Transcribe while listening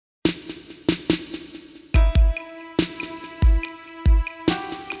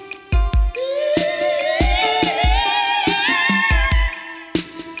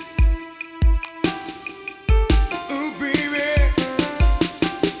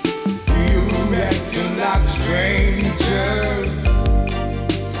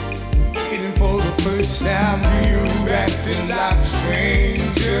first time we were acting like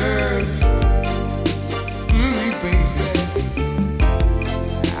strangers. Baby,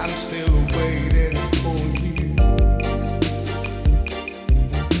 I'm still waiting for you.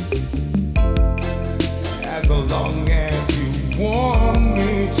 As long as you want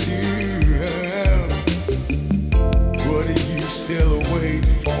me to, would you still wait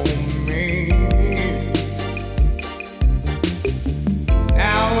for me?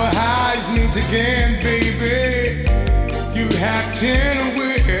 Our eyes meet again, baby. You acting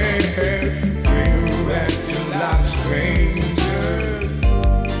weird. We're acting like strangers.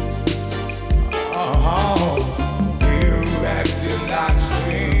 Oh, we're acting like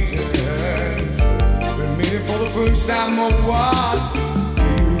strangers. We're meeting for the first time or what?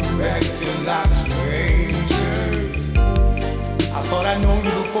 We're acting like strangers. I thought I know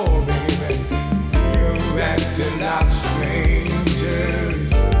you before, baby. We're acting like strangers.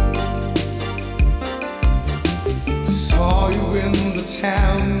 Saw you in the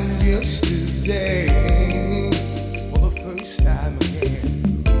town yesterday for the first time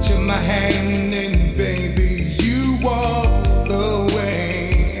again. Took my hand and baby, you walked away.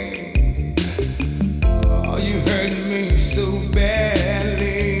 Oh, you hurt me so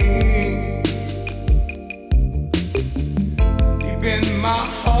badly. Deep in my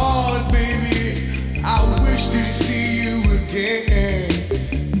heart, baby, I wish to see you again.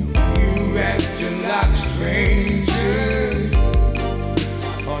 You acting like strangers.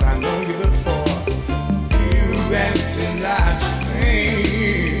 Thought I know you before. You acting like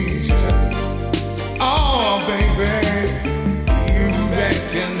strangers. Oh, baby, you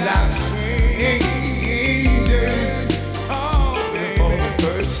acting like strangers. Oh, baby, for the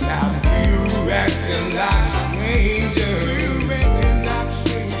first time, you acting like strangers. You acting like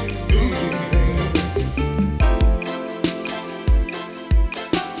strangers, baby.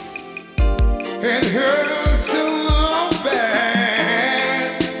 It hurts so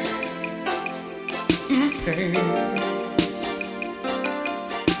bad, pain.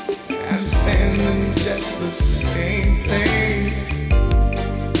 I'm standing in just the same place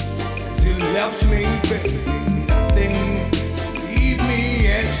as you left me, baby. Nothing leave me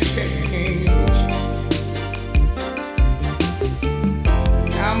has changed.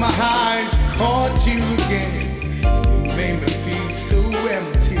 Now my eyes caught you again. You made me feel so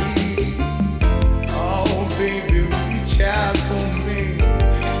empty. Oh, baby, reach out for me.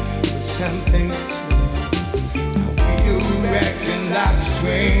 But something's wrong. Now we're acting like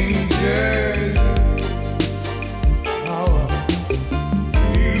strangers. Oh,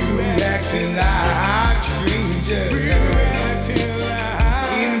 we're acting like strangers. We're acting like,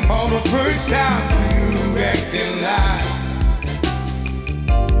 even for the first time, we're acting like.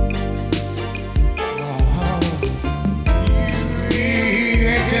 Oh, we're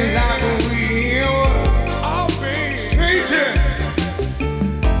acting like we are.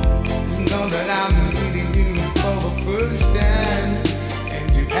 Know that I'm meeting you for the first time, and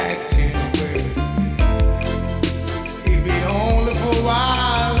you're acting weird. Maybe only for a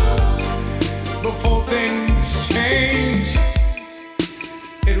while before things change.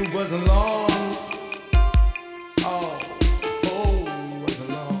 It wasn't long. Oh, it wasn't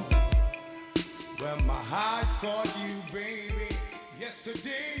long. When my eyes caught you, baby,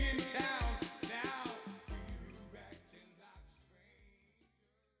 yesterday.